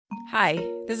Hi,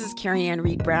 this is Carrie Ann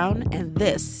Reed Brown, and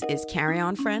this is Carry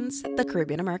On Friends, the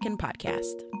Caribbean American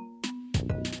podcast.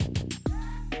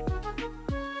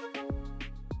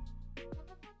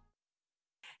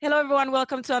 Hello, everyone.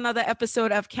 Welcome to another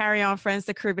episode of Carry On Friends,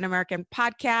 the Caribbean American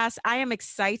podcast. I am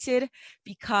excited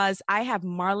because I have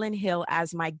Marlon Hill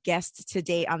as my guest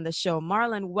today on the show.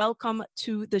 Marlon, welcome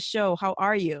to the show. How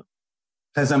are you?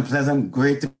 Pleasant.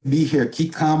 Great to be here.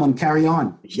 Keep calm and carry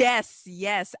on.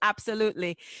 Yes,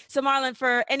 absolutely. So Marlon,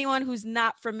 for anyone who's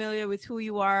not familiar with who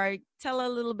you are, tell a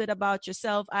little bit about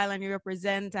yourself, island you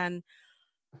represent, and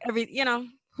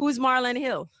who's Marlon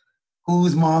Hill?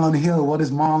 Who's Marlon Hill? What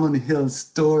is Marlon Hill's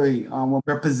story? What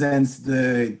represents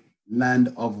the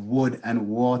land of wood and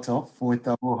water,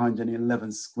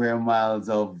 4,411 square miles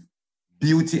of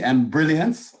beauty and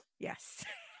brilliance. Yes.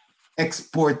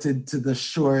 Exported to the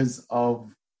shores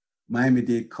of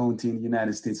Miami-Dade County in the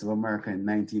United States of America in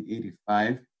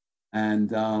 1985,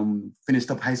 and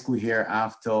finished up high school here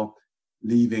after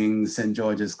leaving St.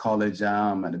 George's College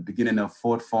at the beginning of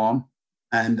fourth form,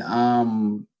 and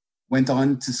went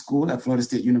on to school at Florida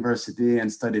State University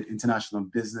and studied international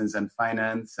business and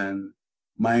finance and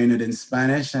minored in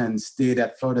Spanish, and stayed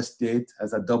at Florida State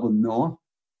as a double no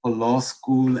for law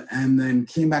school, and then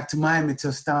came back to Miami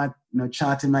to start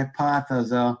charting my path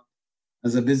as a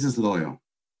business lawyer.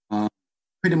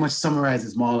 Pretty much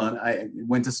summarizes Marlon. I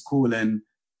went to school in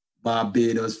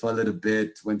Barbados for a little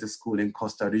bit, went to school in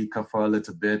Costa Rica for a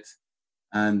little bit,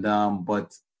 and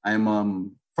but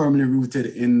I'm firmly rooted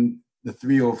in the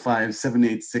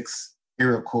 305-786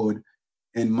 area code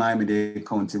in Miami-Dade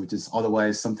County, which is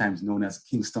otherwise sometimes known as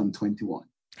Kingston 21.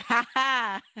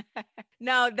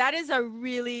 No, that is a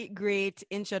really great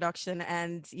introduction.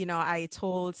 And, I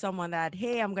told someone that,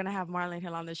 hey, I'm going to have Marlon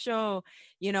Hill on the show.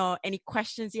 Any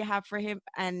questions you have for him?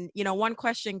 And, one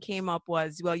question came up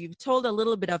was, well, you've told a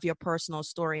little bit of your personal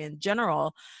story in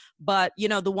general, but,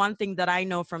 the one thing that I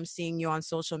know from seeing you on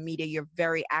social media, you're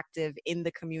very active in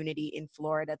the community in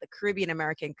Florida, the Caribbean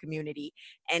American community,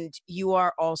 and you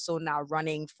are also now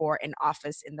running for an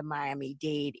office in the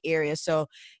Miami-Dade area. So,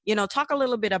 talk a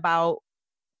little bit about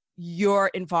your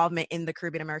involvement in the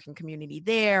Caribbean American community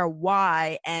there,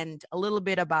 why, and a little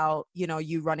bit about,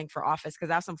 you running for office, because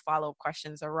I have some follow-up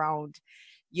questions around,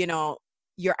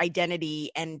 your identity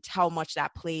and how much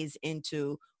that plays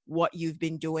into what you've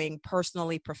been doing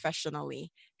personally,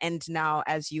 professionally, and now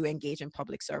as you engage in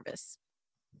public service.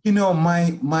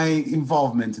 My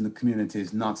involvement in the community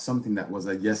is not something that was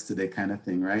a yesterday kind of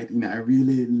thing, right? I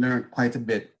really learned quite a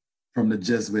bit from the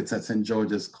Jesuits at St.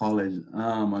 George's College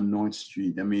on North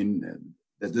Street. I mean,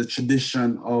 the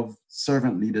tradition of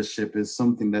servant leadership is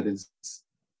something that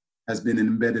has been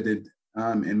embedded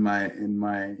in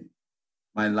my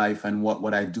life and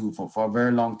what I do for a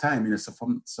very long time. So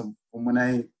from when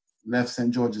I left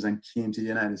St. George's and came to the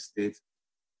United States,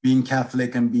 being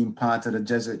Catholic and being part of the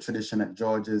Jesuit tradition at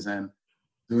George's and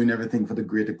doing everything for the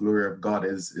greater glory of God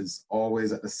is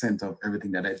always at the center of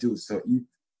everything that I do. So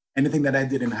anything that I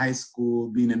did in high school,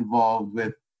 being involved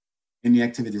with any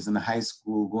activities in the high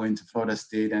school, going to Florida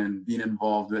State and being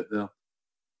involved with the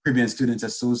Caribbean Students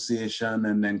Association,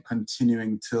 and then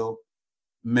continuing to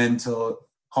mentor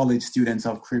college students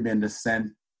of Caribbean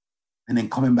descent, and then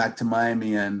coming back to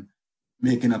Miami and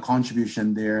making a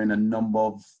contribution there in a number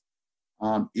of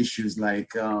issues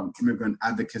like immigrant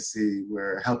advocacy.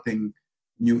 We're helping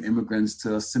new immigrants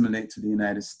to assimilate to the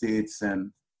United States,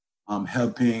 and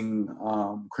helping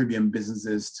Caribbean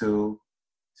businesses to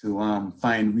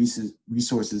find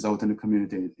resources out in the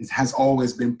community. It has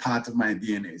always been part of my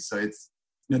DNA. So it's,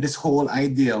 this whole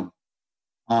idea,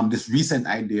 this recent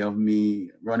idea of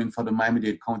me running for the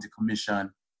Miami-Dade County Commission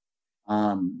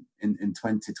in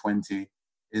 2020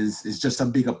 is just a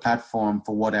bigger platform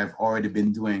for what I've already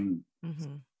been doing.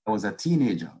 Mm-hmm. I was a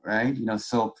teenager, right?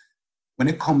 So when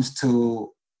it comes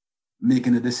to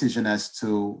making a decision as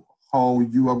to how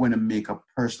you are going to make a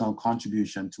personal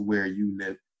contribution to where you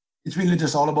live, it's really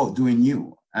just all about doing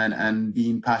you and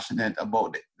being passionate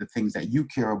about the things that you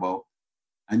care about,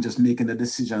 and just making the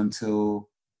decision to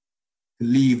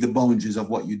leave the boundaries of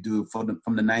what you do from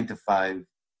the 9 to 5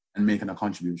 and making a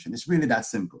contribution. It's really that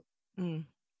simple.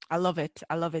 I love it.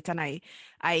 And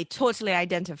I totally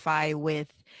identify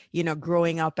with,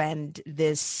 growing up and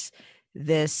this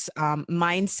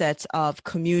mindset of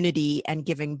community and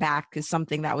giving back is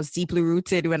something that was deeply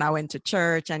rooted when I went to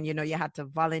church, and, you had to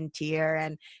volunteer,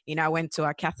 and, I went to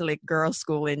a Catholic girls'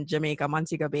 school in Jamaica,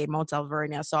 Montego Bay, Mount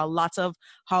Alvernia. So a lot of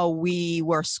how we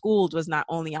were schooled was not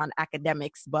only on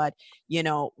academics, but,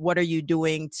 what are you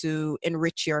doing to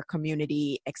enrich your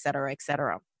community, et cetera, et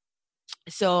cetera.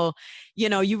 So,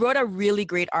 you wrote a really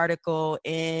great article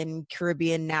in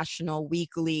Caribbean National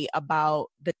Weekly about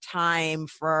the time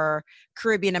for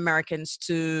Caribbean Americans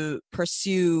to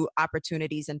pursue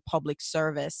opportunities in public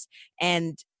service.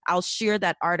 And I'll share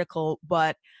that article,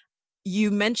 but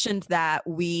you mentioned that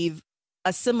we've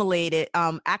assimilated,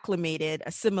 and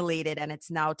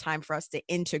it's now time for us to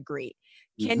integrate.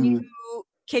 Can you Mm-hmm.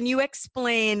 can you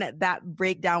explain that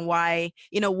breakdown? Why,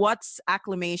 what's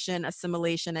acclimation,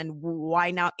 assimilation, and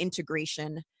why now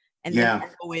integration? And then Yeah,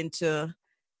 we'll go into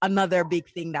another big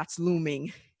thing that's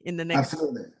looming in the next.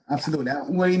 absolutely, Yeah. absolutely.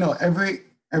 Well,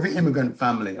 every immigrant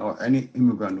family or any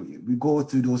immigrant, we go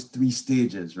through those three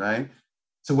stages, right?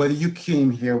 So whether you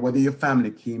came here, whether your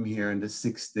family came here in the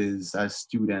 60s as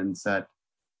students at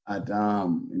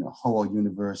Howard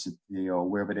University or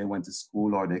wherever they went to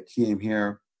school, or they came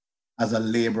here as a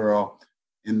laborer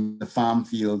in the farm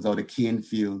fields or the cane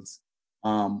fields,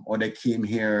 or they came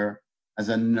here as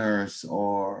a nurse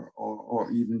or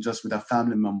even just with a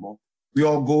family member. We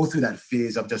all go through that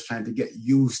phase of just trying to get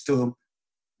used to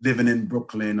living in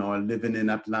Brooklyn or living in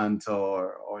Atlanta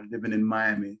or living in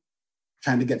Miami,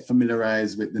 trying to get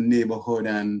familiarized with the neighborhood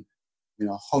and,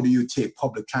 how do you take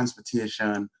public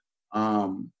transportation?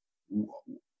 Um,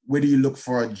 where do you look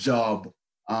for a job?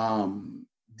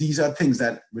 These are things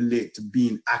that relate to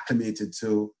being acclimated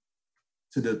to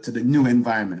the new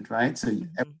environment, right? So you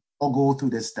Mhm. all go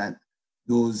through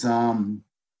those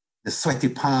the sweaty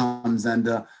palms and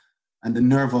the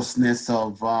nervousness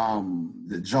of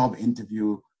the job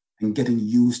interview and getting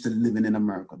used to living in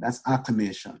America. That's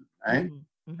acclimation, right? Mhm.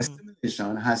 Mhm.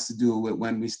 Assimilation has to do with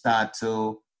when we start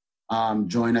to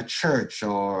join a church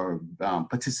or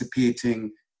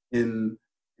participating in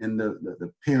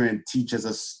the parent teacher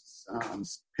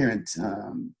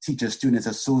students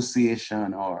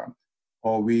association, or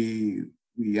we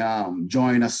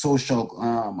join a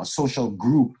social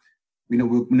group.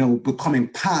 We're becoming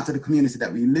part of the community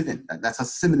that we live in. That's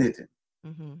assimilating.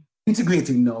 Mhm.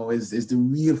 Integrating now is the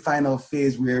real final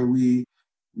phase where we're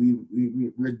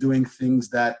doing things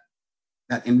that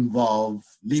involve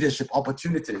leadership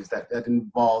opportunities, that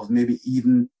involve maybe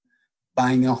even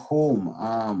buying a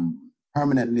home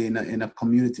permanently in a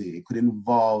community. It could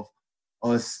involve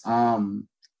us,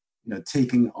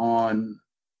 taking on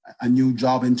a new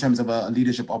job in terms of a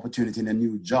leadership opportunity in a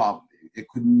new job. It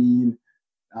could mean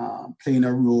playing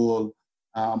a role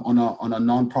on a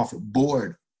nonprofit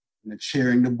board,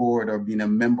 chairing the board or being a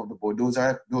member of the board. Those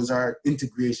are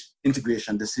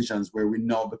integration decisions where we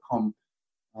now become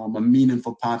a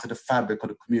meaningful part of the fabric of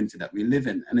the community that we live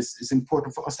in. And it's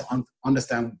important for us to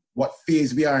understand what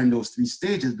phase we are in those three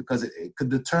stages, because it could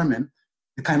determine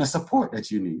the kind of support that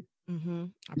you need,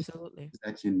 Mhm. Absolutely.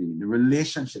 the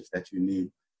relationships that you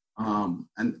need.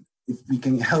 And if we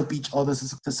can help each other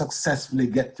to successfully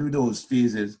get through those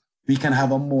phases, we can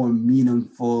have a more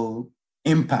meaningful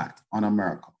impact on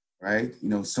America, right?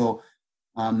 So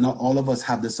not all of us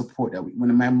have the support that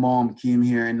when my mom came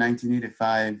here in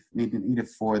 1985,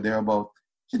 1984, thereabout,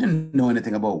 she didn't know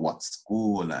anything about what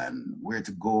school and where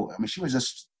to go. I mean, she was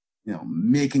just,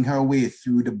 making her way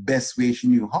through the best way she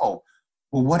knew how.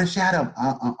 But what if she had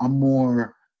a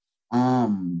more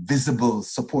visible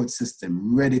support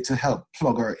system ready to help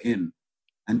plug her in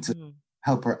and to Mhm.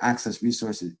 help her access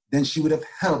resources? Then she would have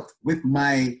helped with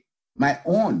my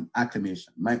own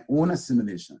acclimation, my own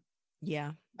assimilation.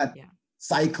 Yeah. That Yeah.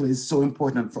 cycle is so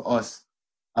important for us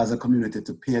as a community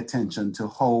to pay attention to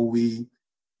how we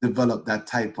develop that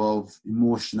type of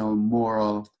emotional,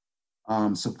 moral,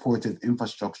 supportive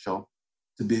infrastructure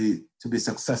to be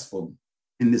successful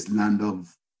in this land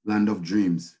of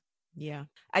dreams. Yeah.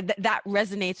 That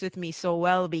resonates with me so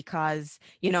well because,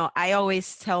 I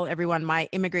always tell everyone my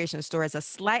immigration story is a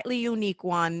slightly unique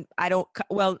one.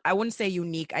 Well, I wouldn't say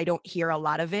unique. I don't hear a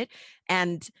lot of it.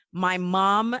 And my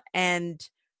mom and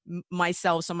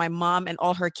myself, so my mom and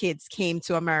all her kids came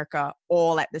to America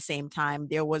all at the same time.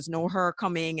 There was no her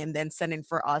coming and then sending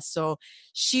for us. So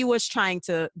she was trying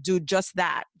to do just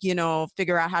that,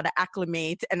 figure out how to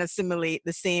acclimate and assimilate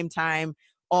the same time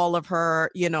all of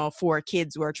her, four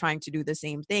kids were trying to do the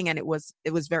same thing, and it was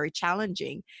very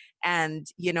challenging. And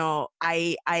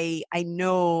I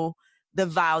know the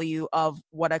value of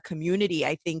what a community.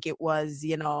 I think it was,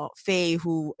 Faye,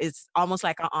 who is almost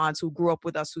like an aunt who grew up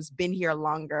with us, who's been here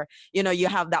longer. You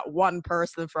have that one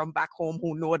person from back home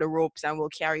who know the ropes and will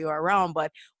carry you around.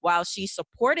 But while she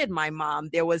supported my mom,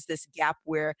 there was this gap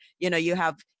where, you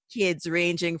have kids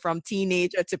ranging from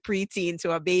teenager to preteen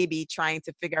to a baby trying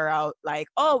to figure out, like,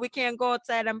 oh, we can't go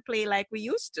outside and play like we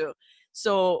used to.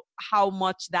 So how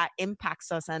much that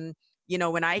impacts us. And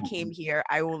when I came here,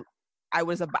 I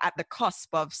was at the cusp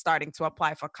of starting to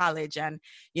apply for college, and,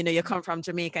 you come from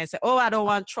Jamaica and say, oh, I don't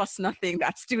want trust nothing,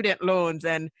 that student loans,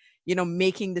 and,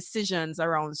 making decisions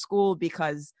around school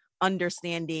because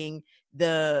understanding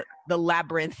the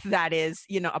labyrinth that is,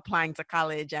 applying to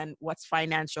college and what's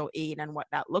financial aid and what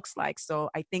that looks like. So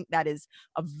I think that is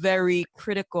a very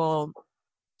critical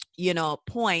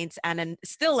point, and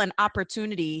still an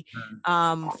opportunity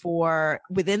for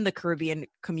within the Caribbean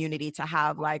community to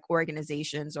have like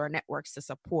organizations or networks to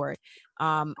support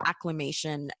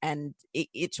acclimation and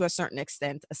it to a certain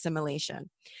extent assimilation.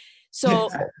 So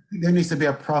there needs to be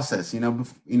a process,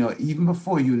 even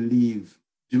before you leave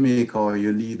Jamaica or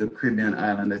you leave the Caribbean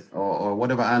island or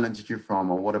whatever island that you're from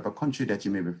or whatever country that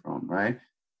you may be from, right?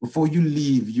 Before you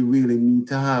leave, you really need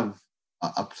to have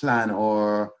a plan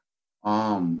or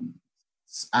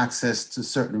access to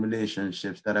certain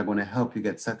relationships that are going to help you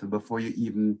get settled before you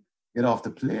even get off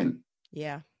the plane.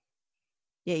 Yeah,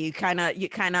 you kind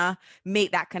of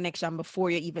make that connection before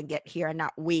you even get here and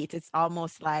not wait. It's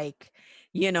almost like,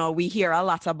 we hear a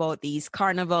lot about these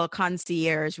carnival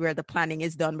concierge where the planning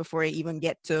is done before you even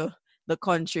get to the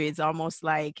country. It's almost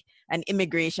like an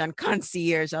immigration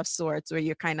concierge of sorts, where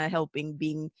you're kind of helping,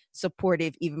 being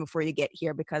supportive even before you get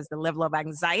here, because the level of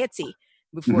anxiety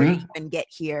before you even get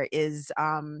here is,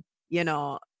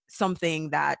 something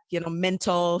that,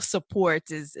 mental support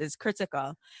is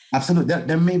critical. Absolutely.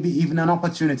 There may be even an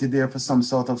opportunity there for some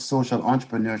sort of social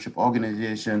entrepreneurship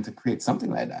organization to create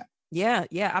something like that. Yeah,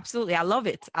 absolutely. I love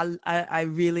it. I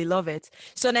really love it.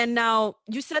 So then now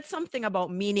you said something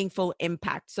about meaningful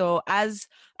impact. So as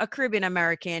a Caribbean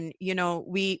American,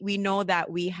 we know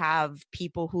that we have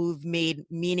people who've made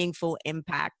meaningful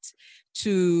impact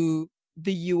to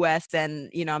the US and,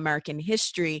 American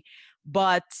history.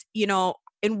 But,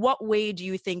 in what way do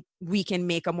you think we can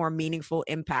make a more meaningful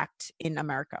impact in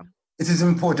America? It is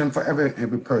important for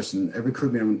every person, every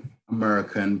Caribbean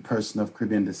American person of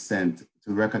Caribbean descent,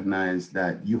 to recognize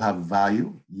that you have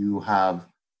value, you have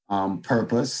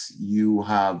purpose, you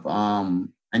have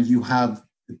and you have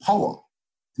the power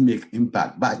to make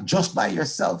impact. But just by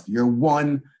yourself, your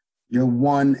one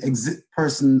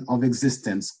person of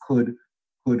existence could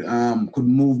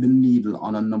move the needle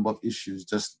on a number of issues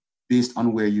just based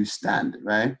on where you stand,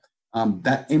 right?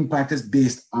 That impact is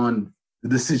based on the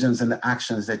decisions and the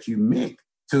actions that you make.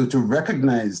 To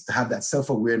recognize, to have that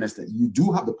self-awareness that you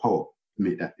do have the power to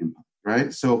make that impact,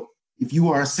 right? So if you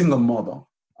are a single mother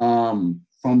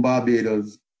from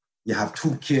Barbados, you have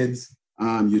 2 kids,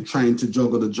 you're trying to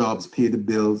juggle the jobs, pay the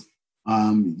bills,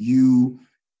 you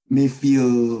may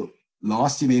feel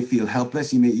lost, you may feel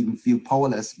helpless, you may even feel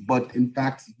powerless, but in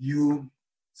fact, you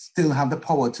still have the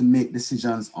power to make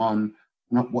decisions on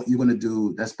what you're going to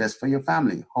do that's best for your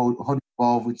family. How do you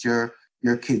involve with your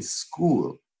kids'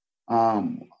 school?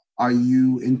 Are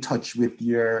you in touch with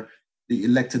the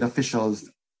elected officials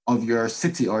of your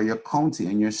city or your county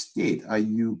and your state? Are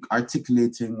you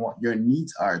articulating what your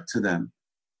needs are to them?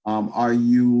 Are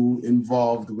you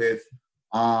involved with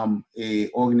a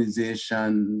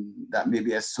organization that may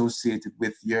be associated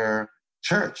with your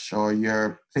church or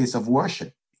your place of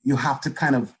worship? You have to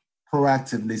kind of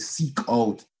proactively seek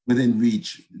out within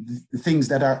reach the things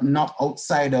that are not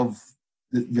outside of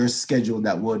your schedule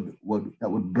that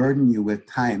would burden you with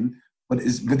time, but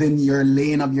is within your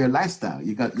lane of your lifestyle.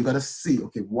 You got to see,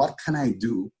 okay, what can I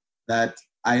do that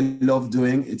I love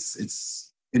doing?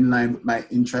 It's in line with my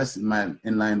interests, in line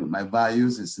with my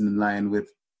values. It's in line with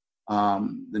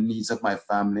the needs of my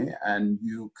family, and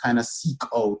you kind of seek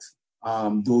out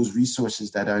those resources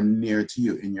that are near to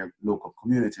you in your local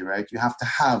community, right? You have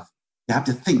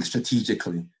to think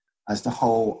strategically as to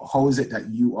how is it that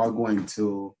you are going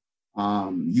to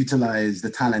utilize the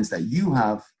talents that you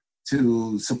have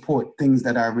to support things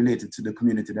that are related to the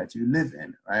community that you live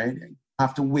in, right? You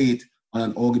have to wait on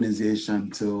an organization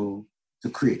to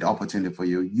create the opportunity for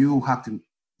you. You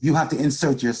have to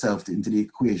insert yourself into the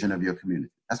equation of your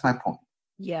community. That's my point.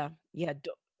 Yeah.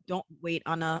 Don't wait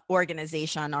on an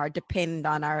organization or depend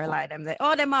on or rely them.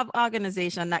 Them have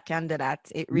organization that can do that.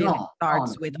 It really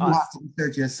starts with us. You have to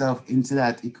insert yourself into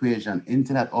that equation,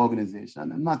 into that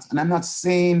organization. I'm not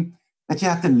saying that you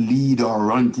have to lead or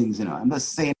run things, I'm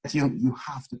just saying that you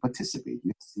have to participate.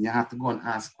 You have to go and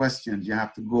ask questions. You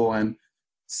have to go and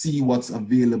see what's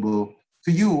available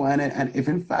to you. And if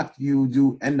in fact you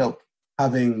do end up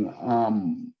having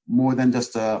more than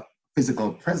just a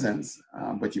physical presence,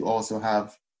 but you also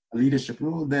have a leadership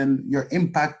role, then your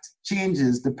impact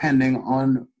changes depending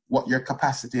on what your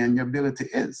capacity and your ability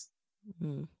is.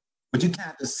 Mm-hmm. But you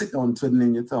can't just sit down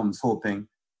twiddling your thumbs hoping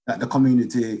that the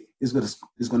community is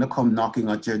going to come knocking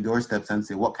at your doorsteps and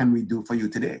say, what can we do for you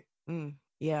today?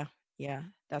 Yeah,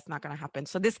 That's not going to happen.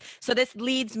 So this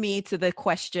leads me to the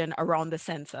question around the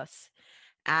census,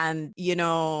 and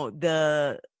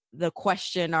the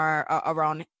question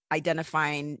around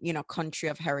identifying country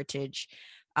of heritage.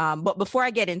 But before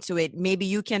I get into it, maybe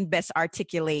you can best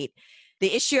articulate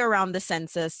the issue around the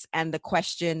census and the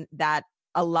question that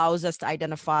allows us to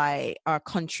identify our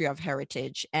country of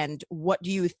heritage, and what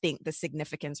do you think the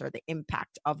significance or the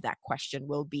impact of that question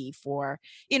will be for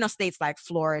states like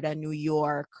Florida, New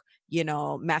York,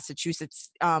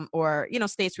 Massachusetts, or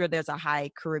states where there's a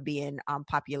high Caribbean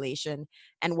population,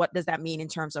 and what does that mean in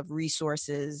terms of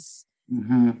resources?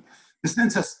 Mm-hmm. The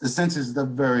census is a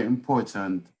very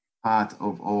important part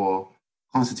of our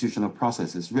constitutional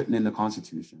process. It's written in the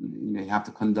Constitution. You have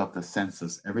to conduct a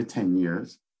census every 10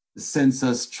 years. The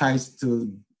census tries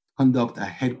to conduct a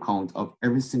head count of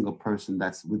every single person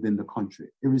that's within the country,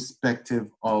 irrespective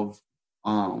of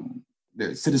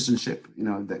their citizenship,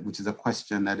 which is a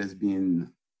question that is being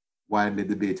widely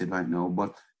debated right now.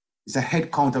 But it's a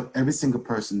head count of every single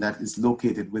person that is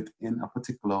located within a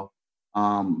particular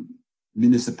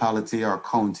municipality or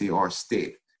county or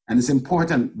state. And it's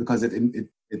important because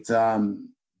it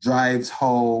drives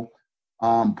how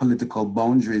political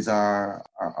boundaries are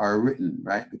written,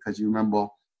 right? Because you remember,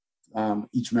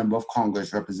 each member of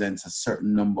Congress represents a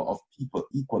certain number of people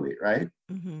equally, right?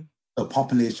 Mm-hmm. The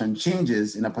population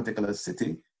changes in a particular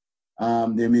city.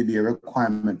 There may be a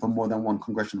requirement for more than one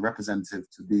congressional representative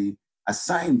to be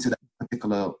assigned to that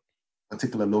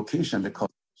particular location because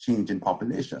of change in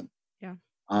population. Yeah.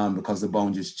 Because the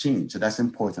boundaries change. So that's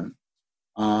important.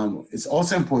 It's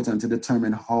also important to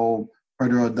determine how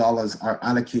federal dollars are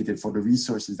allocated for the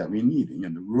resources that we need,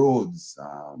 the roads,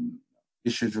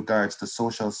 issues regards to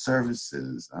social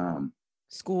services,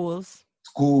 schools,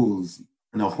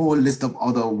 and a whole list of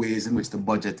other ways in which the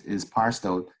budget is parsed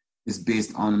out is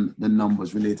based on the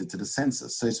numbers related to the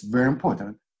census. So it's very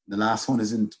important. The last one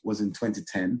was in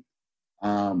 2010,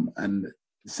 and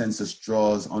the census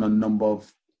draws on a number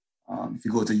of, if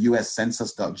you go to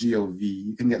uscensus.gov,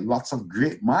 you can get lots of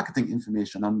great marketing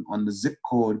information on the zip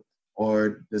code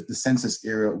or the census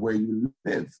area where you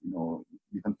live.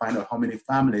 You can find out how many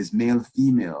families, male,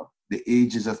 female, the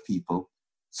ages of people,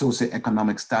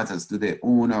 socioeconomic status. Do they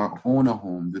own a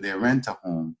home? Do they rent a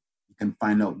home? You can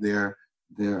find out their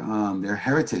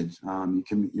heritage.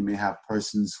 You may have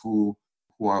persons who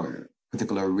are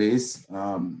particular race,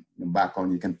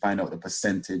 background. You can find out the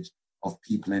percentage of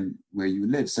people in where you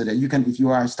live, so that you can, if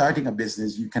you are starting a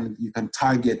business, you can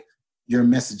target your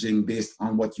messaging based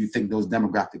on what you think those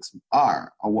demographics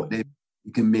are, or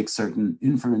you can make certain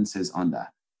inferences on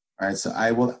that. All right. So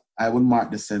I will mark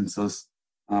the census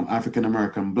African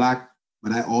American, Black,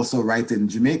 but I also write in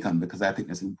Jamaican because I think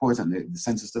it's important. The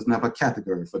census doesn't have a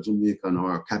category for Jamaican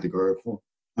or a category for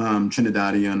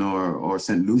Trinidadian or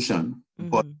St. Lucian, mm-hmm.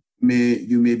 But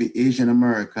you may be Asian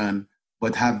American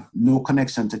but have no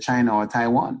connection to China or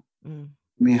Taiwan. Mm.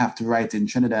 You may have to write in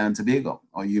Trinidad and Tobago,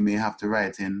 or you may have to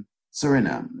write in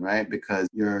Suriname, right? Because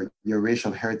your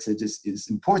racial heritage is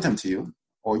important to you.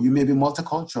 Or you may be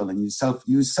multicultural and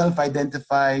you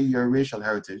self-identify your racial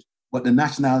heritage, but the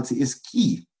nationality is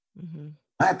key, mm-hmm. in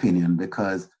my opinion,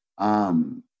 because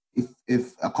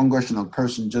if a congressional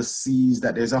person just sees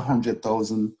that there's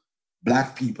 100,000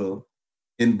 Black people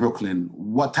in Brooklyn,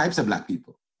 what types of Black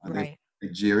people? Are they from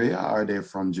Nigeria? Are they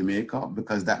from Jamaica?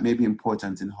 Because that may be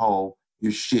important in how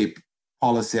you shape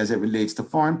policy as it relates to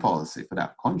foreign policy for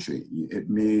that country. It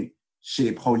may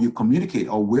shape how you communicate,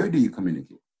 or where do you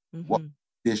communicate? Mm-hmm. What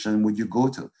nation would you go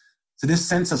to? So this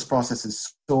census process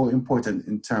is so important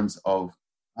in terms of,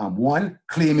 one,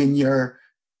 claiming your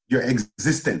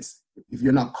existence. If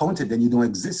you're not counted, then you don't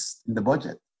exist in the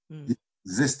budget. Mm. You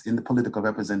exist in the political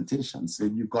representation. So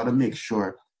you've got to make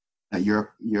sure that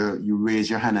you raise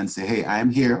your hand and say, hey, I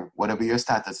am here, whatever your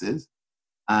status is,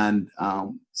 and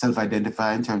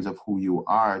self-identify in terms of who you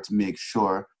are, to make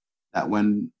sure that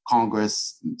when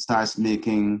Congress starts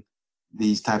making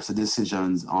these types of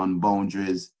decisions on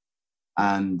boundaries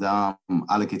and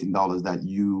allocating dollars, that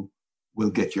you will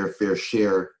get your fair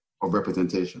share of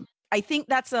representation. I think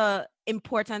that's a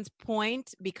important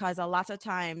point, because a lot of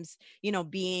times,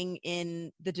 being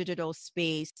in the digital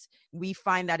space, we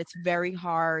find that it's very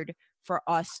hard for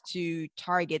us to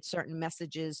target certain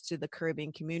messages to the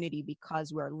Caribbean community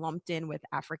because we're lumped in with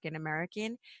African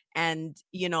American. And,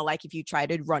 like if you try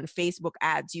to run Facebook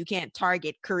ads, you can't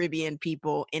target Caribbean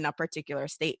people in a particular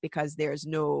state because there's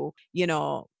no,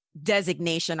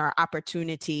 designation or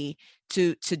opportunity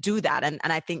to do that. And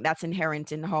I think that's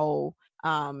inherent in how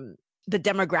the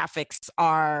demographics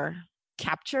are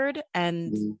captured.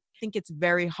 And I think it's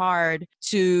very hard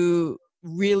to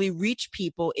really reach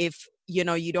people if you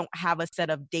know, you don't have a set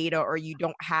of data, or you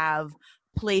don't have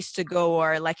place to go,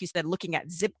 or like you said, looking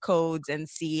at zip codes and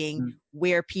seeing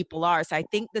where people are. So I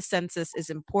think the census is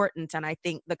important, and I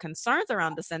think the concerns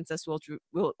around the census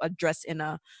we'll address in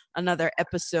another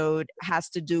episode has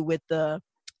to do with the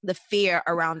fear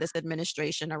around this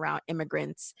administration around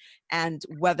immigrants and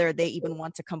whether they even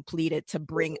want to complete it to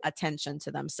bring attention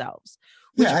to themselves.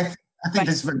 I think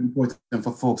it's very important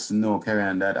for folks to know,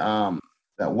 Karen, that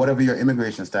that whatever your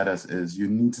immigration status is, you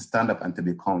need to stand up and to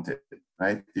be counted,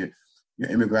 right? Your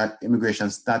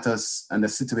immigration status and the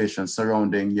situation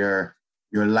surrounding your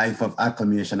life of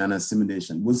acclimation and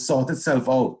assimilation will sort itself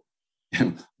out,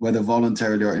 whether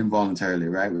voluntarily or involuntarily,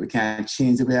 right? We can't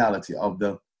change the reality of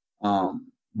the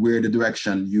where the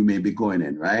direction you may be going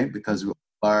in, right? Because we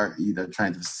are either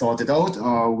trying to sort it out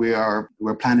or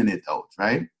we're planning it out,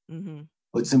 right? Mm-hmm.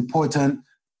 It's important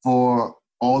for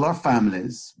all our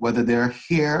families, whether they're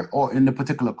here or in the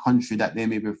particular country that they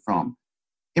may be from.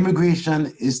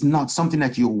 Immigration is not something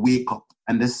that you wake up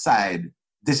and decide,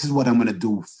 this is what I'm going to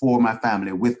do for my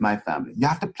family, with my family. You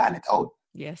have to plan it out.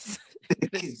 Yes. The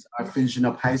kids are finishing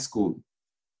up high school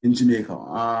in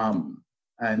Jamaica,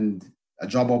 and a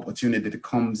job opportunity that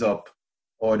comes up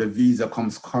or the visa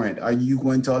comes current. Are you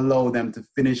going to allow them to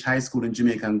finish high school in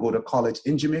Jamaica and go to college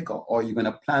in Jamaica? Or are you going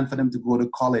to plan for them to go to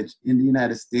college in the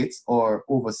United States or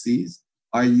overseas?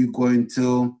 Are you going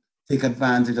to take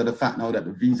advantage of the fact now that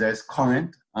the visa is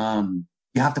current?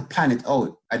 You have to plan it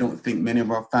out. I don't think many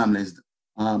of our families,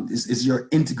 is your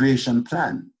integration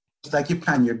plan. Just like you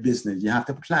plan your business, you have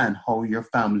to plan how your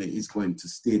family is going to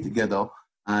stay together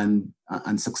and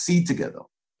succeed together.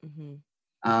 Mm-hmm.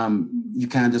 You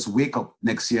can't just wake up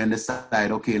next year and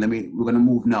decide, okay, we're going to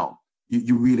move now.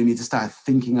 You really need to start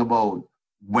thinking about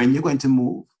when you're going to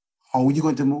move, how you're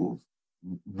going to move,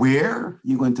 where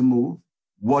you're going to move,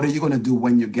 what are you going to do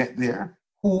when you get there,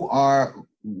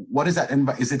 what is that?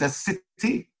 Is it a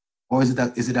city or is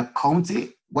it a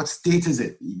county? What state is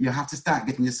it? You have to start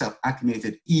getting yourself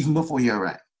acclimated even before you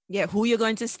arrive. Yeah, who you're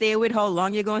going to stay with, how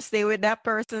long you're going to stay with that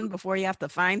person before you have to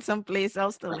find someplace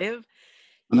else to live.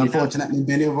 And unfortunately,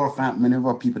 many of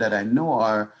our people that I know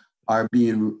are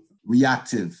being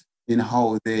reactive in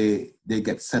how they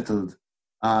get settled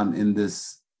in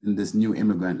this new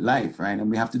immigrant life, right?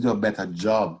 And we have to do a better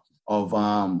job of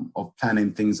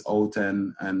planning things out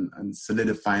and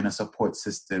solidifying a support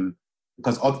system,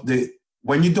 because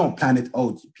when you don't plan it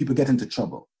out, people get into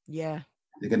trouble. Yeah.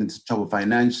 They get into trouble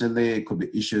financially. It could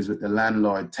be issues with the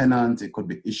landlord tenant. It could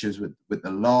be issues with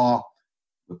the law.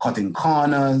 We're cutting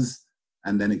corners.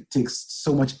 And then it takes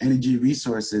so much energy,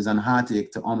 resources, and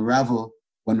heartache to unravel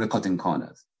when we're cutting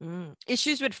corners.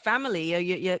 Issues with family,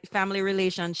 your family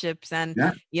relationships, and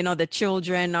the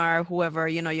children or whoever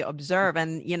you observe,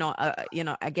 and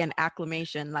again,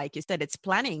 acclimation, like you said, it's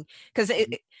planning. Because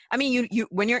you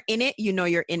when you're in it,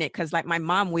 you're in it. Because like my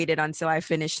mom waited until I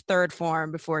finished third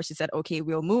form before she said, "Okay,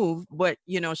 we'll move." But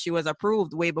she was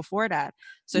approved way before that,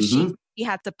 so she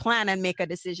had to plan and make a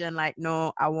decision. Like,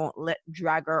 no, I won't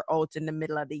drag her out in the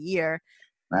middle of the year.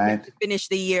 Right. Finish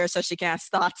the year so she can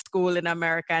start school in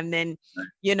America. And then,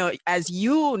 as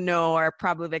or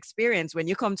probably experience, when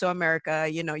you come to America,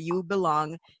 you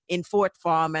belong in fourth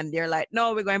form, and they're like,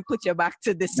 no, we're going to put you back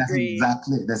to this grade.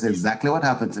 That's exactly what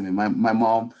happened to me. My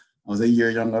mom, I was a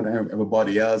year younger than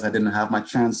everybody else. I didn't have my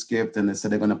transcript, and they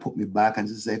said they're going to put me back. And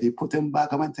she said, if you put him back,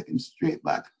 I'm going to take him straight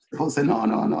back. People said,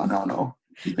 no.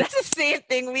 That's the same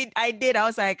thing I did. I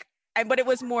was like, but it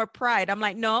was more pride. I'm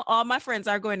like, no, all my friends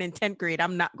are going in 10th grade.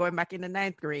 I'm not going back in the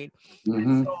 9th grade.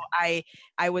 And so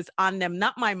I was on them,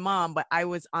 not my mom, but I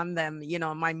was on them.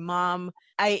 My mom,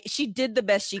 she did the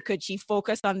best she could. She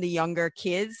focused on the younger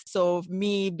kids. So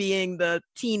me being the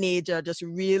teenager just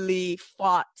really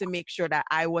fought to make sure that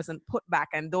I wasn't put back.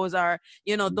 And those are,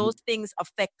 those things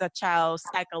affect a child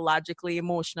psychologically,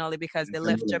 emotionally, because they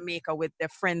left Jamaica with their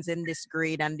friends in this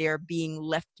grade and they're being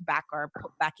left back or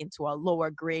put back into a lower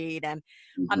grade, and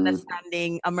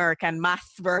understanding American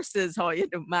math versus how you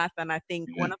do math. And I think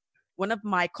one of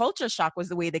my culture shock was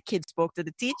the way the kids spoke to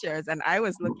the teachers. And I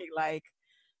was looking like,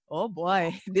 oh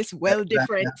boy, this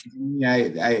different. Yeah,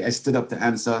 I stood up to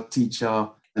answer teacher,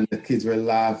 and the kids were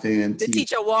laughing. And the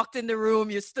teacher walked in the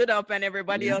room, you stood up, and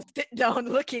everybody else sit down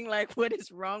looking like, what is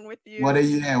wrong with you? What are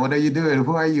you doing?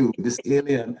 Who are you? This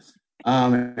alien.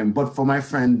 But for my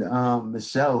friend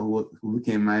Michelle, who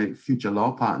became my future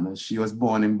law partner, she was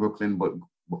born in Brooklyn, but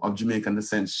of Jamaican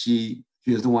descent. She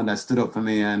was the one that stood up for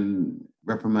me and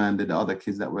reprimanded the other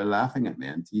kids that were laughing at me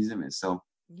and teasing me. So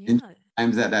in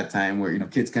times at that time where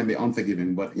kids can be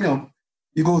unforgiving, but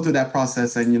you go through that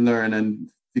process and you learn and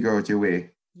figure out your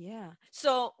way. Yeah.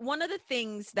 So one of the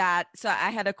things so I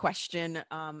had a question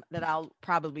that I'll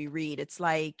probably read. It's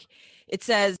like, it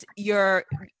says your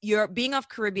being of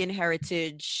Caribbean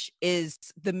heritage is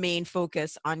the main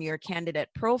focus on your candidate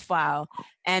profile.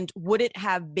 And would it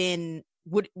have been,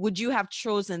 would you have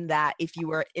chosen that if you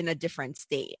were in a different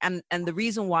state? And the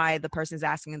reason why the person is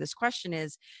asking this question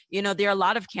is, there are a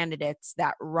lot of candidates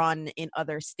that run in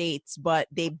other states, but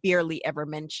they barely ever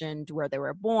mentioned where they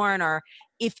were born, or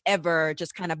if ever,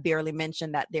 just kind of barely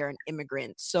mention that they're an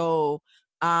immigrant. So,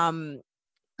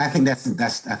 I think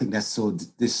that's so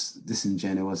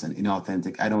disingenuous and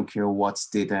inauthentic. I don't care what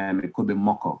state I am. It could be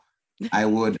Moko. I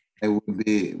would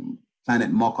be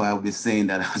Planet Moko. I would be saying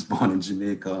that I was born in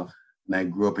Jamaica and I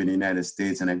grew up in the United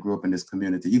States and I grew up in this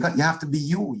community. You have to be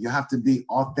you. You have to be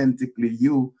authentically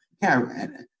you. Yeah.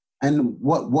 And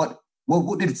what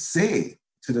would it say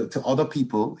to other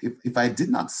people if I did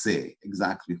not say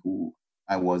exactly who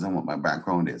I was and what my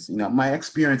background is? My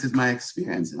experience is my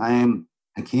experience. I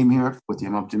came here at 40.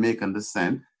 I'm of Jamaican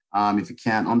descent. If you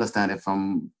can't understand it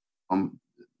from the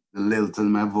lilt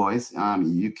in my voice,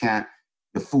 you can't.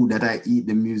 The food that I eat,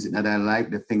 the music that I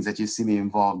like, the things that you see me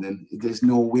involved in, there's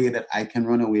no way that I can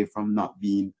run away from not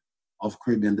being of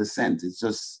Caribbean descent.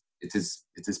 It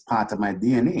is part of my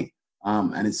DNA.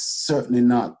 And it's certainly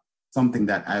not something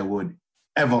that I would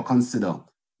ever consider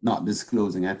not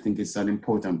disclosing. I think it's an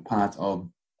important part of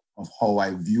how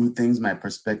I view things, my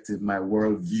perspective, my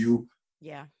worldview,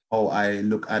 how I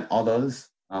look at others,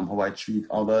 how I treat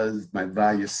others, my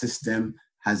value system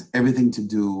has everything to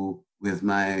do with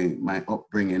my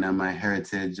upbringing and my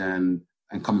heritage and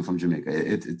coming from Jamaica.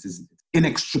 It is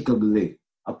inextricably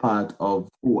a part of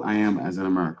who I am as an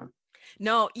American.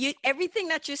 No, everything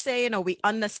that you say, we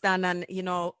understand, and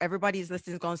everybody's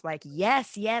listening going like,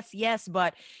 yes, yes, yes.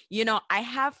 But I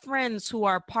have friends who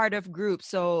are part of groups.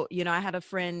 So I have a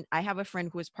friend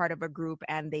who is part of a group,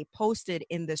 and they posted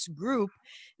in this group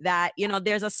that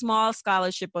there's a small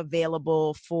scholarship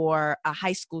available for a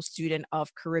high school student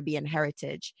of Caribbean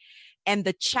heritage, and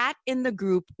the chat in the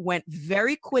group went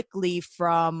very quickly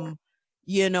from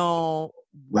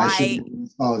why should the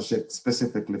scholarship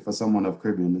specifically for someone of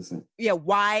Caribbean descent? Yeah,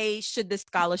 why should the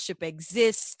scholarship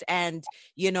exist? And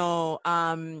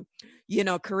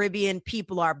Caribbean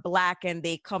people are Black and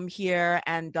they come here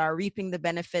and are reaping the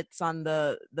benefits on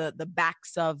the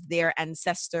backs of their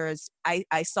ancestors.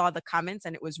 I saw the comments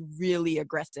and it was really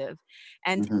aggressive.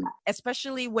 And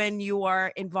especially when you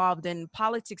are involved in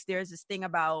politics, there's this thing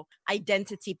about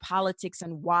identity politics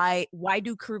and why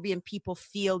do Caribbean people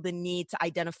feel the need to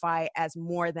identify as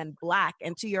more than Black?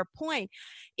 And to your point,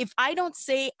 if I don't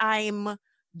say I'm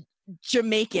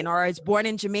Jamaican or I was born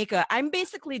in Jamaica, I'm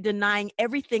basically denying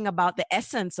everything about the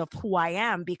essence of who I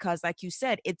am, because like you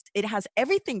said, it has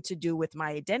everything to do with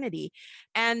my identity.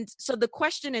 And so the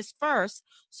question is, first,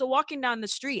 so walking down the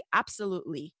street,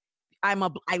 absolutely, I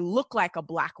look like a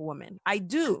Black woman. I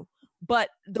do. But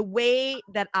the way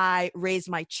that I raise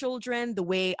my children, the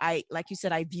way like you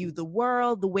said, I view the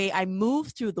world, the way I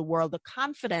move through the world, the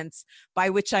confidence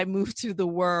by which I move through the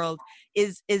world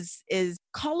is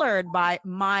colored by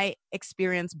my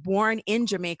experience born in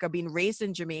Jamaica, being raised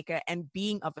in Jamaica, and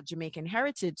being of a Jamaican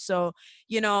heritage. So,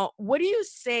 what do you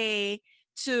say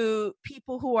to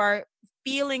people who are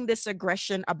feeling this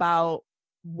aggression about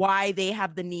why they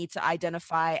have the need to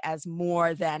identify as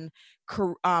more than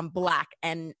Black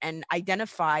and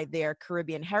identify their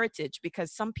Caribbean heritage?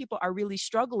 Because some people are really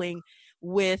struggling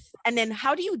with, and then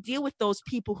how do you deal with those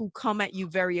people who come at you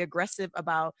very aggressive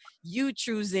about you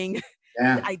choosing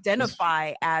to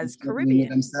identify as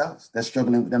Caribbean? They're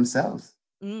struggling with themselves.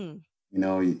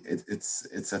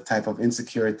 It's a type of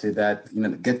insecurity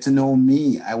that, get to know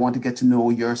me. I want to get to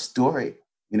know your story,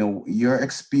 your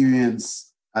experience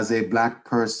as a Black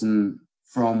person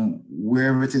from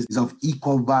wherever it is of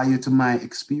equal value to my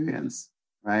experience,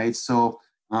 right? So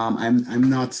I'm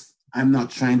not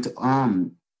trying to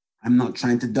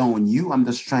down you. I'm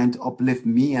just trying to uplift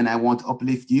me, and I want to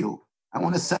uplift you. I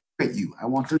want to celebrate you. I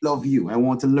want to love you. I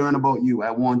want to learn about you.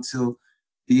 I want to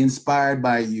be inspired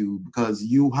by you because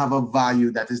you have a value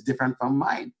that is different from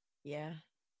mine. Yeah.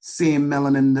 Same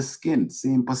melanin in the skin,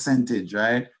 same percentage,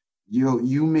 right?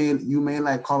 You may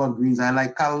like collard greens. I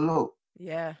like callaloo.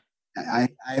 Yeah. I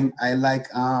like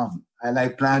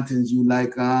plantains. You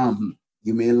like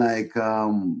you may like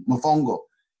mofongo.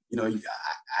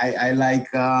 I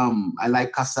like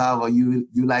cassava. You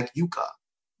like yuca.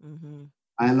 Mm-hmm.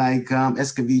 I like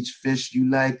escovitch fish. You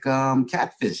like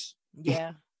catfish.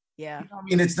 Yeah.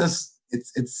 It's just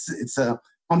it's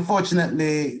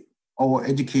unfortunately our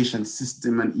education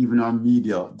system and even our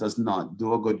media does not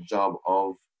do a good job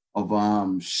of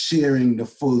sharing the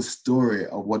full story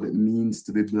of what it means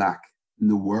to be Black in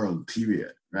the world,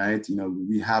 period, right?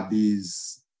 We have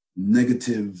these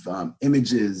negative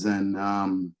images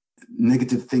and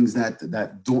negative things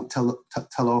that don't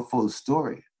tell our full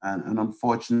story. And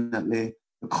unfortunately,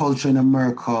 the culture in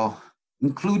America,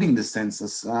 including the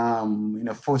census,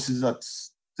 forces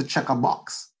us to check a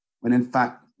box when in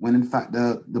fact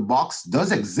the box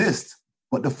does exist,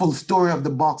 but the full story of the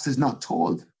box is not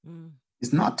told.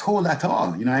 It's not told at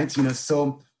all, right?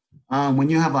 So when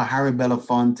you have a Harry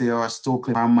Belafonte or a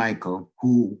Stokely Carmichael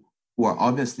who are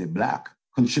obviously Black,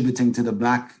 contributing to the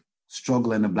Black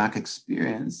struggle and the Black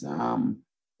experience,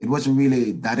 it wasn't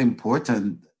really that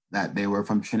important that they were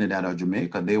from Trinidad or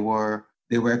Jamaica. They were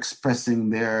expressing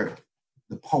the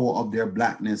power of their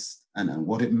Blackness and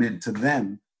what it meant to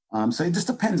them. So it just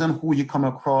depends on who you come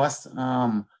across.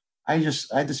 I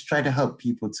just try to help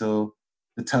people to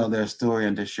tell their story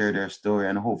and to share their story,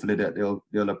 and hopefully that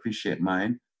they'll appreciate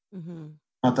mine. Mm-hmm.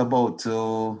 Not about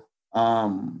to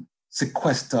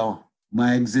sequester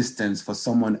my existence for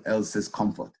someone else's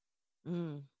comfort.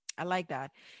 I like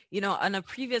that. On a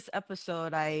previous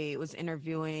episode, I was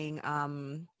interviewing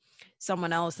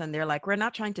someone else, and they're like, we're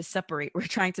not trying to separate, we're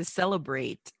trying to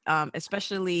celebrate,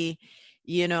 especially,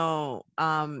 in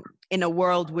a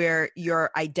world where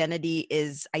your identity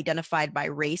is identified by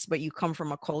race, but you come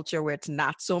from a culture where it's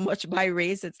not so much by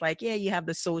race. It's like, yeah, you have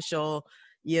the social,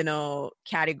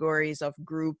 categories of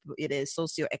group. It is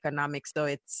socioeconomic. So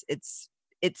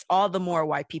it's all the more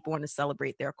why people want to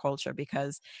celebrate their culture,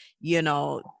 because,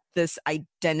 this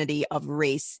identity of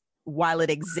race, while it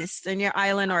exists in your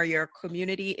island or your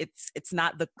community, it's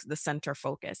not the center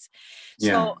focus.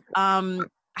 Yeah. So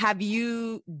have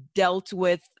you dealt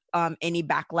with any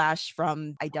backlash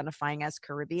from identifying as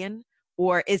Caribbean,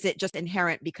 or is it just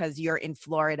inherent because you're in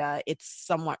Florida? It's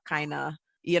somewhat kind of,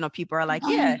 people are like,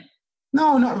 yeah.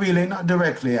 No, not really, not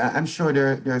directly. I'm sure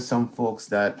there are some folks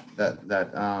that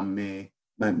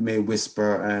may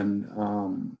whisper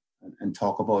and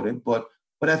talk about it, but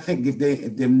I think if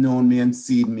they've known me and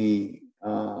seen me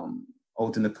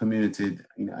out in the community,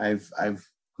 I've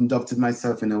conducted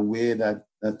myself in a way that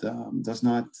does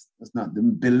not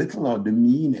belittle or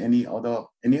demean any other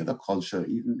culture,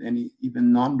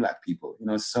 even non-Black people.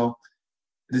 So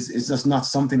it's just not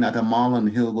something that a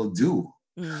Marlon Hill will do.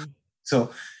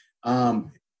 So,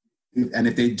 and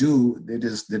if they do, they're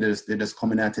just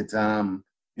coming at it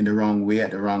in the wrong way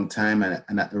at the wrong time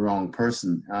and at the wrong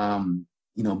person.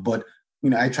 But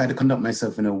I try to conduct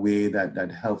myself in a way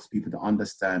that helps people to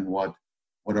understand what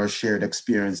our shared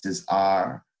experiences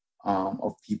are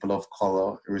of people of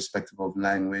color, irrespective of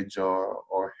language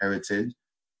or heritage.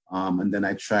 And then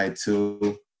I try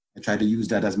to use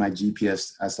that as my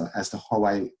GPS as to how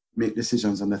I make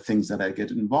decisions on the things that I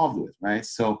get involved with, right?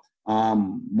 So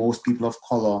most people of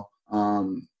color,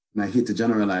 and I hate to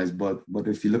generalize, but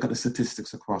if you look at the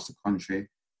statistics across the country,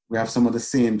 we have some of the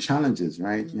same challenges,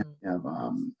 right? Mm-hmm. You have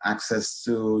access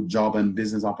to job and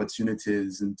business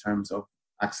opportunities in terms of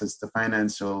access to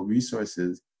financial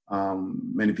resources.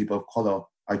 Many people of color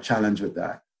are challenged with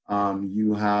that.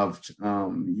 You have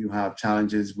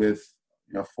challenges with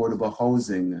affordable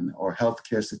housing or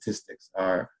healthcare statistics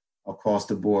are across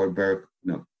the board. Where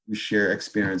we share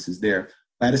experiences there.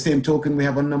 By the same token, we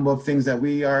have a number of things that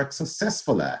we are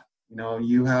successful at.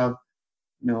 You have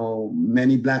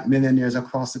many Black millionaires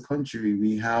across the country.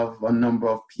 We have a number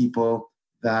of people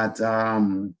that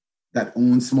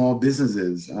own small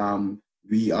businesses.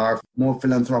 We are more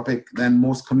philanthropic than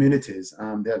most communities.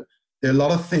 There are a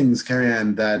lot of things,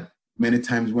 Carrie-Ann, that many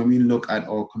times when we look at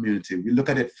our community, we look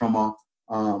at it from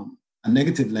a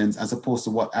negative lens as opposed to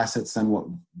what assets and what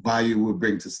value we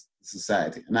bring to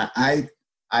society. And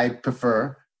I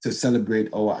prefer to celebrate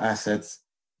our assets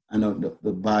and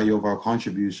the value of our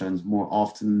contributions more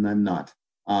often than not,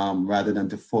 rather than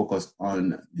to focus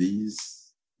on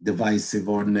these divisive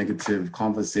or negative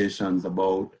conversations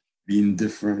about being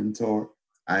different, or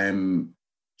I'm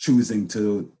choosing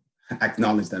to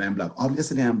acknowledge that I'm Black.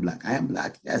 Obviously, I'm Black. I am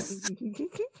Black, yes.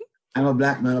 I'm a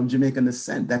Black man of Jamaican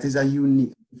descent. That is a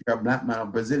unique. If you're a Black man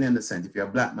of Brazilian descent, if you're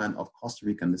a Black man of Costa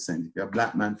Rican descent, if you're a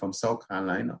Black man from South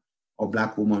Carolina, or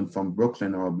Black woman from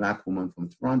Brooklyn, or a Black woman from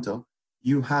Toronto,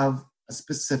 you have a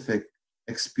specific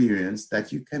experience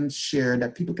that you can share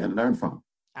that people can learn from.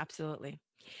 Absolutely.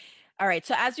 All right.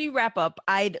 So as we wrap up,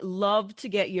 I'd love to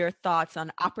get your thoughts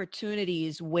on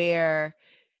opportunities where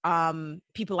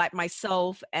people like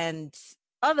myself and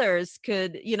others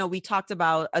could, we talked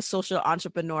about a social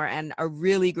entrepreneur and a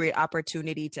really great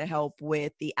opportunity to help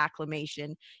with the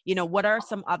acclimation. What are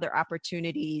some other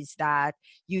opportunities that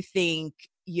you think,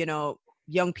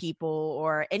 young people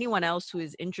or anyone else who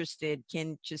is interested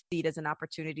can just see it as an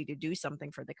opportunity to do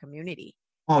something for the community?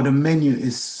 Oh, the menu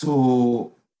is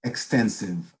so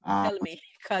extensive. Tell me,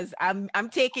 because I'm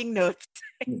taking notes.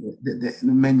 The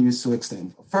menu is so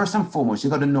extensive. First and foremost, you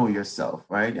got to know yourself,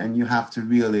 right? And you have to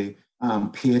really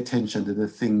pay attention to the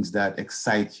things that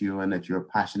excite you and that you're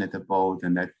passionate about,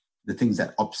 and that the things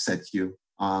that upset you,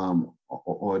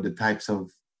 or the types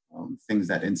of things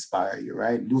that inspire you,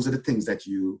 right? Those are the things that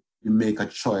you make a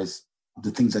choice of,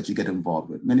 the things that you get involved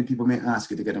with. Many people may ask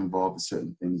you to get involved with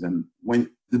certain things, and when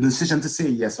the decision to say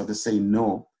yes or to say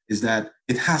no is that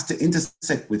it has to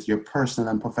intersect with your personal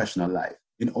and professional life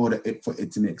in order for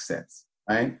it to make sense,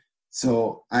 right?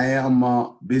 So I am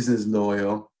a business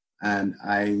lawyer, and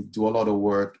I do a lot of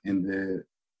work in the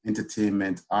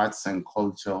entertainment, arts and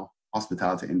culture,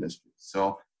 hospitality industry.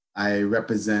 So I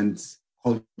represent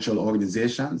cultural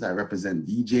organizations, I represent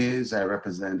DJs, I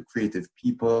represent creative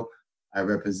people, I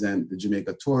represent the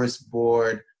Jamaica Tourist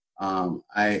Board.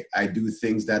 I do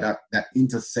things that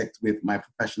intersect with my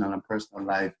professional and personal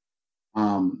life,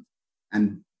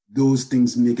 and those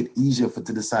things make it easier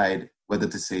to decide whether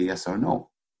to say yes or no.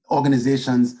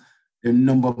 Organizations, there are a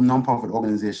number of nonprofit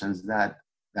organizations that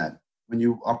when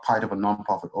you are part of a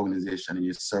nonprofit organization and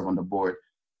you serve on the board,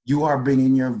 you are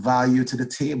bringing your value to the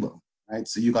table, right?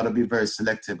 So you got to be very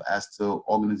selective as to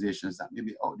organizations that may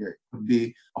be out there. It could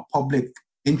be a public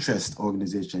interest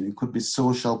organization. It could be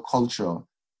social, cultural.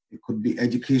 It could be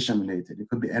education related. It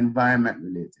could be environment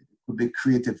related. It could be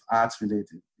creative arts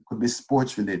related. It could be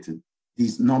sports related.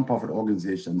 These nonprofit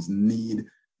organizations need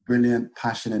brilliant,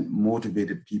 passionate,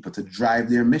 motivated people to drive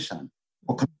their mission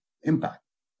or impact,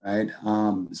 right?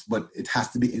 But it has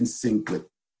to be in sync with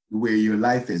where your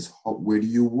life is. Where do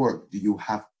you work? Do you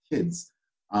have kids?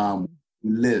 You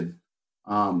live?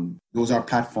 Those are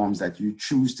platforms that you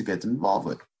choose to get involved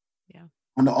with. Yeah.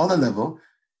 On the other level,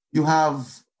 you have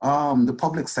the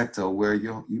public sector, where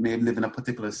you may live in a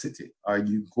particular city. Are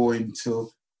you going to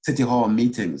city hall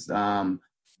meetings?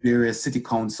 Various city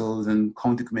councils and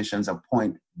county commissions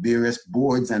appoint various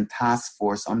boards and task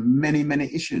force on many,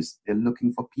 many issues. They're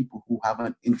looking for people who have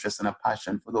an interest and a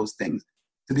passion for those things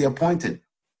to be appointed.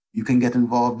 You can get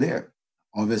involved there.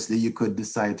 Obviously, you could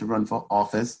decide to run for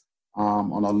office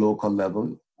on a local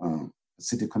level,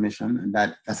 city commission, and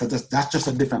that's just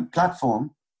a different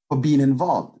platform for being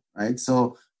involved, right?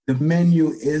 So the menu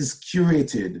is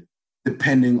curated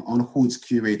depending on who it's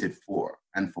curated for.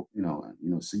 And for,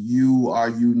 so you are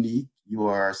unique, you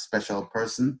are a special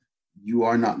person. You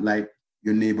are not like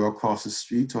your neighbor across the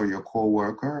street or your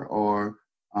coworker or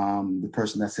the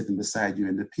person that's sitting beside you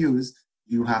in the pews.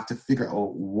 You have to figure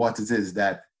out what it is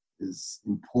that is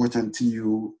important to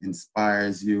you,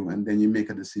 inspires you, and then you make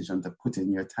a decision to put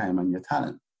in your time and your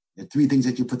talent. There are three things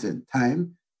that you put in: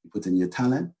 time, you put in your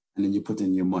talent, and then you put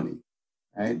in your money,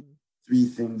 right? Three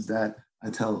things that I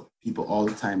tell people all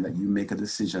the time, that you make a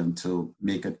decision to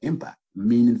make an impact.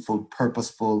 Meaningful,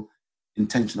 purposeful,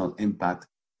 intentional impact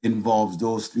involves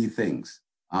those three things.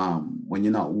 When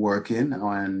you're not working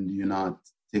and you're not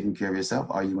taking care of yourself,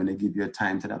 are you going to give your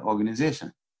time to that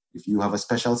organization? If you have a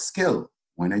special skill,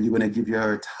 when are you going to give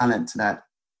your talent to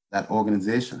that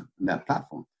organization and that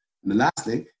platform? And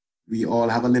lastly, we all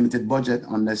have a limited budget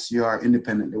unless you are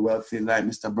independently wealthy like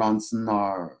Mr. Bronson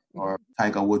or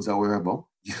Tiger Woods or wherever.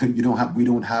 We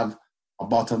don't have a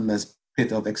bottomless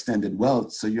pit of extended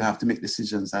wealth. So you have to make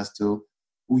decisions as to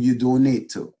who you donate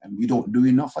to. And we don't do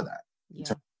enough of that in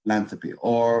terms of philanthropy.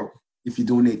 Or if you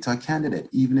donate to a candidate,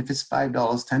 even if it's $5,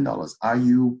 $10, are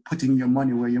you putting your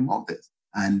money where your mouth is?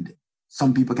 And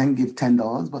some people can give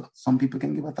 $10, but some people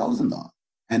can give $1,000.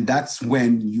 And that's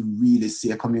when you really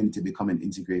see a community becoming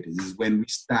integrated. This is when we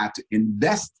start to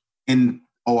invest in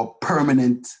our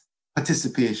permanent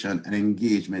participation and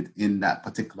engagement in that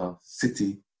particular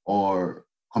city or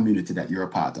community that you're a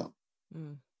part of.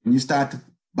 When you start to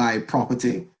buy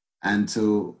property and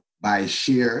to buy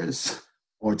shares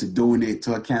or to donate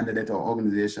to a candidate or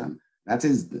organization,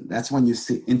 that's when you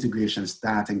see integration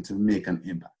starting to make an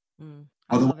impact.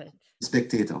 I love it.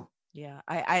 Spectator. Yeah,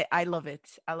 I love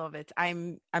it. I love it.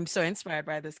 I'm so inspired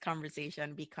by this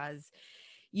conversation because,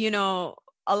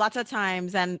 a lot of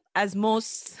times, and as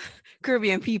most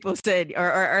Caribbean people said,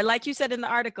 or like you said in the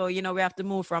article, we have to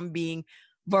move from being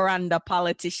veranda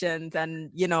politicians and,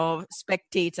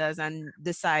 spectators and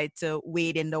decide to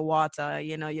wade in the water,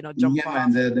 jump off.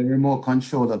 And the remote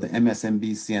control of the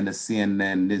MSNBC and the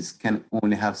CNN can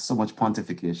only have so much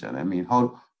pontification. I mean,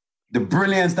 the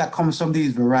brilliance that comes from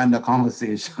these veranda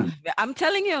conversations. I'm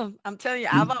telling you, I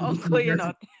have an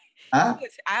uncle, Huh?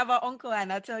 I have an uncle,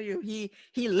 and I tell you,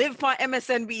 he lived for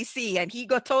MSNBC, and he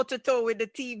got toe to toe with the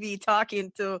TV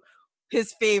talking to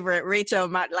his favorite, Rachel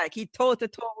Matt. Like he toe to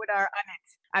toe with her on it,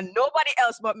 and nobody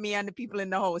else but me and the people in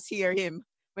the house hear him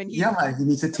when he. Yeah, man, he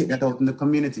needs to take that out in the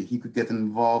community. He could get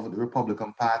involved with the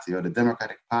Republican Party or the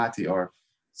Democratic Party or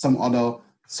some other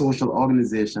social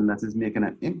organization that is making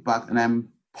an impact. And I'm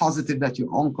positive that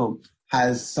your uncle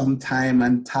has some time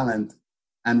and talent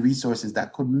and resources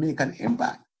that could make an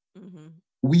impact. Mm-hmm.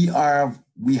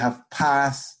 We have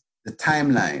passed the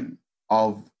timeline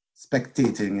of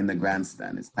spectating in the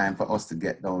grandstand. It's time for us to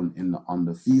get down on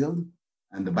the field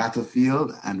and the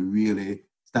battlefield and really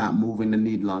start moving the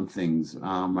needle on things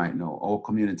right now. Our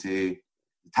community,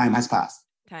 time has passed.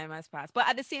 Time has passed. But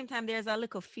at the same time, there's a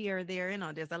little fear there,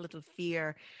 there's a little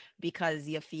fear because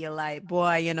you feel like,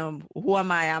 boy, who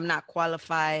am I? I'm not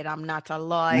qualified. I'm not a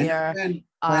lawyer.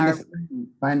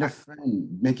 Find a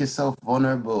friend. Make yourself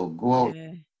vulnerable. Go out.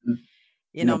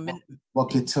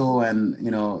 Walk your toe and,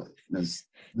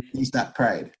 release that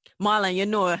pride.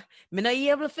 Marlon, me not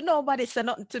able for nobody say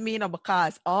nothing to me,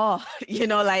 because,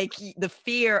 like the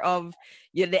fear of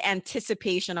the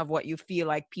anticipation of what you feel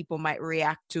like people might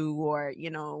react to, or,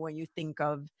 when you think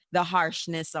of the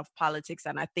harshness of politics.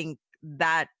 And I think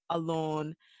that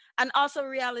alone, and also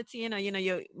reality,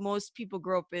 most people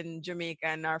grow up in Jamaica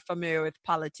and are familiar with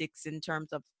politics in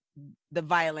terms of the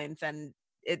violence, and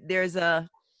there's a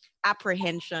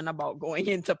apprehension about going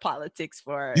into politics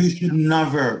for. You should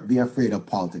never be afraid of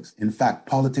politics. In fact,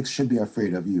 politics should be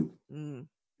afraid of you.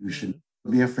 You should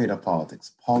be afraid of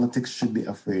politics. Politics should be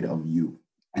afraid of you.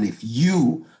 And if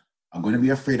you are going to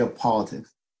be afraid of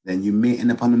politics, then you may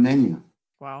end up on the menu.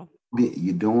 Wow.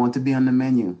 You don't want to be on the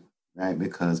menu, right?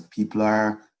 Because people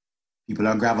are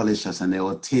gravelicious and they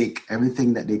will take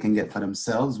everything that they can get for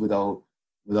themselves without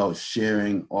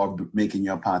sharing or making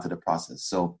you a part of the process.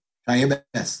 So try your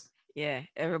best. Yeah,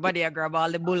 everybody grab all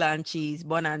the bun and cheese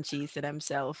to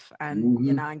themselves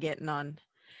and, getting on.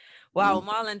 Wow,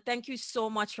 Marlon, thank you so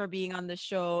much for being on the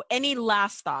show. Any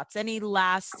last thoughts, any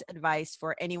last advice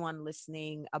for anyone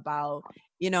listening about,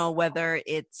 whether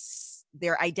it's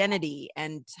their identity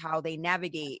and how they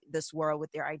navigate this world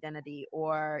with their identity,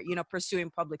 or,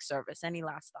 pursuing public service? Any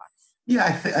last thoughts? Yeah,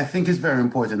 I think it's very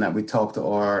important that we talk to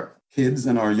our kids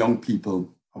and our young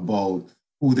people about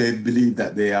who they believe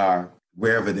that they are,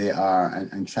 wherever they are,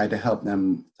 and try to help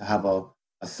them to have a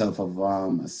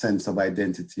sense of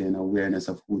identity and awareness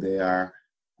of who they are,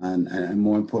 and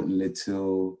more importantly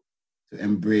to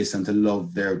embrace and to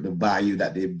love the value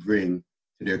that they bring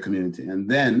to their community. And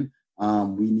then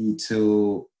we need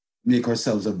to make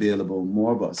ourselves available,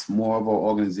 more of us, more of our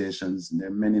organizations. There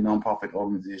are many nonprofit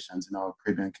organizations in our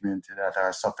Caribbean community that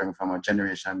are suffering from a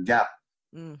generation gap.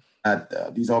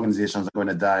 That these organizations are going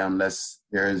to die unless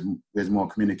there's more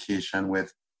communication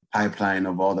with pipeline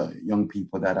of all the young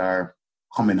people that are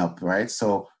coming up, right?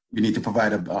 So we need to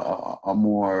provide a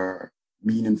more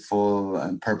meaningful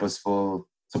and purposeful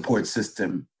support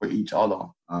system for each other,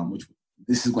 which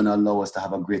this is going to allow us to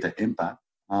have a greater impact.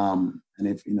 And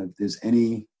if there's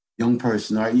any young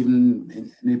person or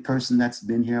even any person that's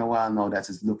been here a while now that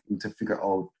is looking to figure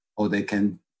out how they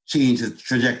can change the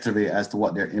trajectory as to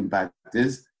what their impact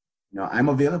is, I'm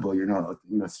available,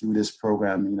 through this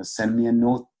program, send me a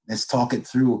note. Let's talk it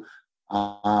through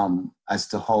as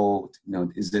to how,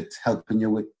 is it helping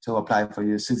you to apply for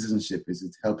your citizenship? Is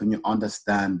it helping you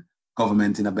understand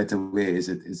government in a better way? Is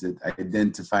it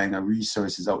identifying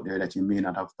resources out there that you may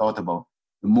not have thought about?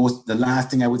 The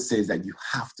last thing I would say is that you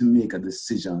have to make a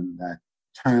decision, that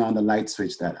turn on the light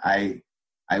switch, that I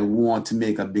want to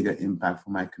make a bigger impact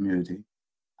for my community.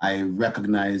 I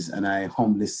recognize and I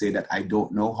humbly say that I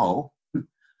don't know how,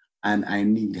 and I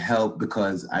need help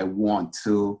because I want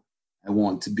to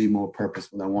be more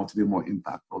purposeful. I want to be more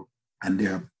impactful. And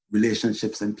there are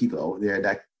relationships and people out there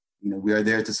that, we are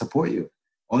there to support you.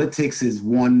 All it takes is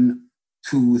 1,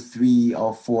 2, 3,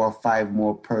 or 4 or 5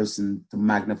 more person to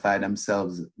magnify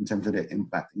themselves in terms of their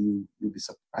impact. And you'll be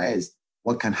surprised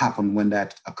what can happen when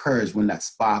that occurs, when that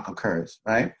spark occurs,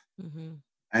 right? Mm-hmm.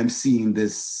 I'm seeing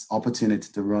this opportunity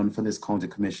to run for this county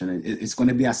commission. It's going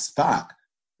to be a spark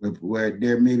where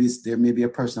there may be a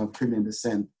person of Caribbean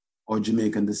descent or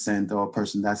Jamaican descent, or a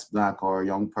person that's Black, or a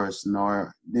young person,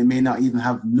 or they may not even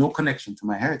have no connection to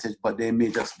my heritage, but they may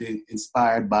just be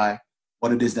inspired by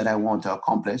what it is that I want to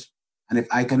accomplish. And if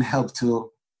I can help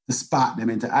to spark them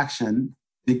into action,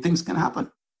 big things can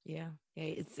happen. Yeah.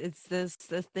 It's this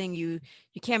thing, you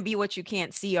can't be what you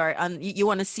can't see, or you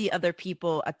want to see other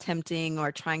people attempting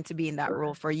or trying to be in that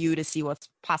role for you to see what's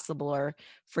possible or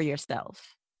for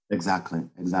yourself. Exactly.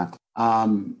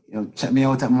 Check me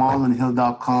out at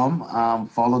marlonhill.com.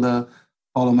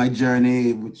 Follow my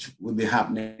journey, which will be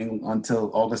happening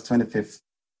until August 25th,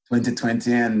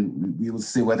 2020, and we will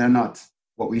see whether or not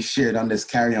what we shared on this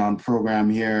Carry On program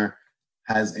here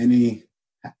has any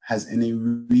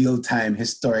real-time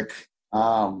historic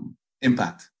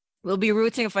impact. We'll be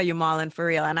rooting for you, Marlon, for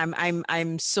real. And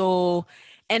I'm so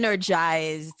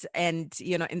energized and,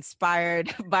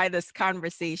 inspired by this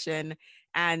conversation.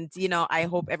 And, I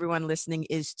hope everyone listening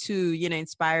is too,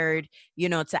 inspired,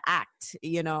 to act.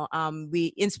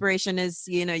 Inspiration is,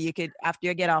 you could, after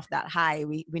you get off that high,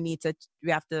 we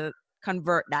have to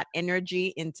convert that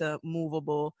energy into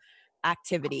movable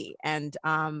activity. And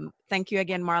thank you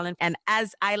again, Marlon. And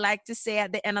as I like to say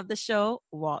at the end of the show,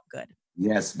 walk good.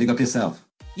 Yes, big up yourself.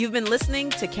 You've been listening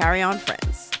to Carry On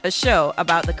Friends, a show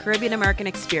about the Caribbean American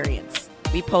experience.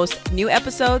 We post new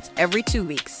episodes every 2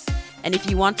 weeks. And if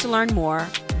you want to learn more,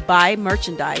 buy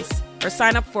merchandise, or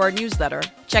sign up for our newsletter,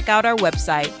 check out our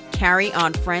website,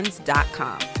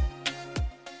 carryonfriends.com.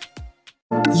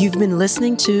 You've been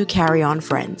listening to Carry On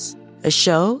Friends, a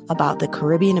show about the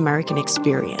Caribbean American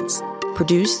experience,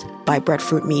 produced by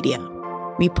Breadfruit Media.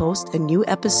 We post a new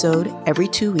episode every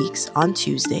 2 weeks on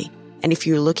Tuesday. And if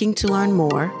you're looking to learn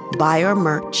more, buy our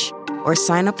merch, or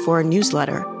sign up for a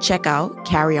newsletter, check out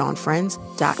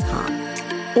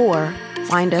carryonfriends.com. Or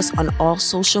find us on all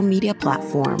social media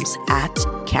platforms at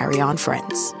Carry On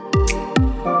Friends.